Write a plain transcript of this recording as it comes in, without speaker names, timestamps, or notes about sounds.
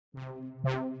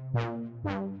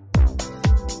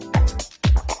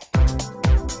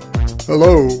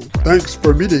Hello, thanks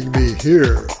for meeting me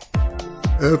here.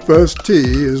 FST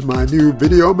is my new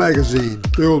video magazine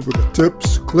filled with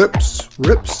tips, clips,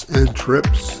 rips, and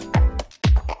trips.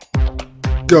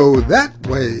 Go that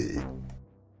way.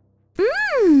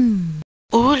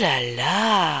 Ooh la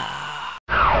la.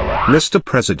 Mr.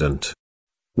 President,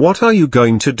 what are you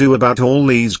going to do about all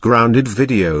these grounded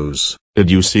videos? Did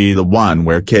you see the one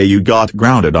where KU got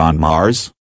grounded on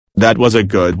Mars? That was a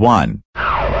good one.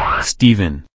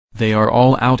 Steven, they are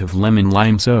all out of lemon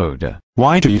lime soda.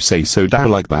 Why do you say soda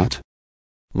like that?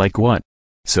 Like what?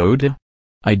 Soda?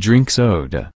 I drink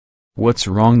soda. What's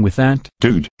wrong with that?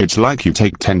 Dude, it's like you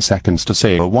take 10 seconds to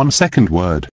say a 1-second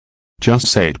word. Just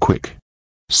say it quick.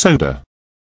 Soda.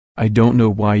 I don't know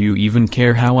why you even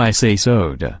care how I say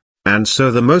soda. And so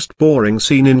the most boring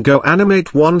scene in Go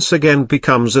Animate once again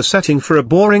becomes a setting for a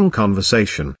boring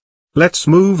conversation. Let's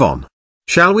move on.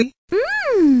 Shall we?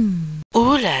 Ooh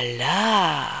la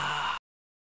la.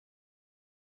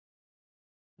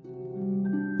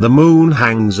 The moon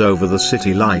hangs over the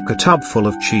city like a tub full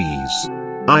of cheese.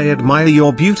 I admire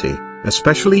your beauty,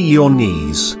 especially your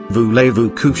knees. Voulez-vous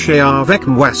coucher avec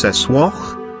moi ce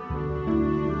soir?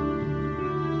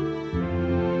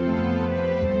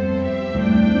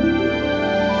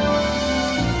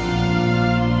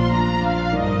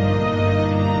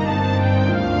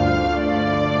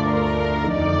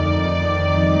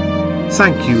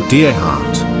 Thank you, dear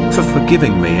heart, for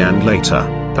forgiving me, and later,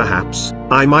 perhaps,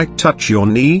 I might touch your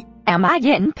knee. Am I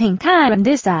getting pink eye on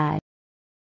this side?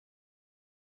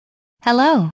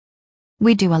 Hello.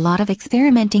 We do a lot of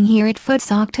experimenting here at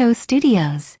FST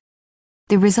Studios.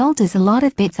 The result is a lot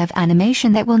of bits of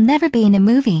animation that will never be in a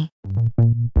movie.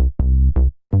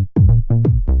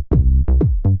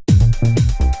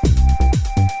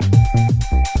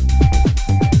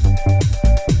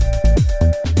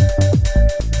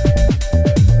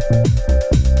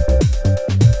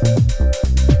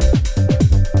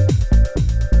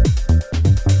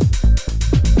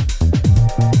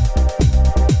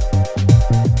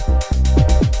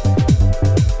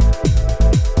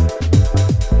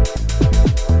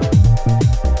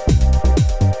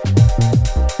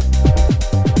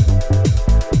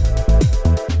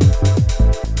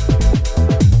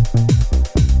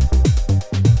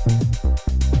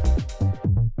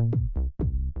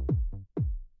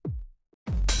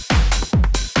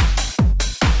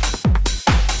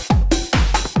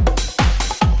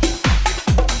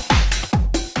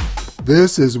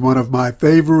 This is one of my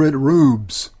favorite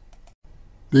rooms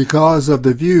because of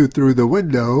the view through the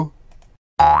window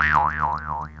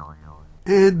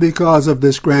and because of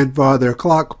this grandfather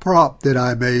clock prop that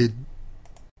I made.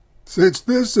 Since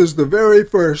this is the very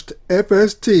first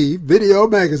FST video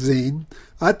magazine,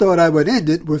 I thought I would end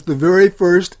it with the very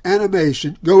first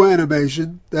animation, Go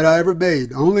animation, that I ever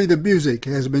made. Only the music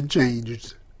has been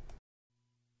changed.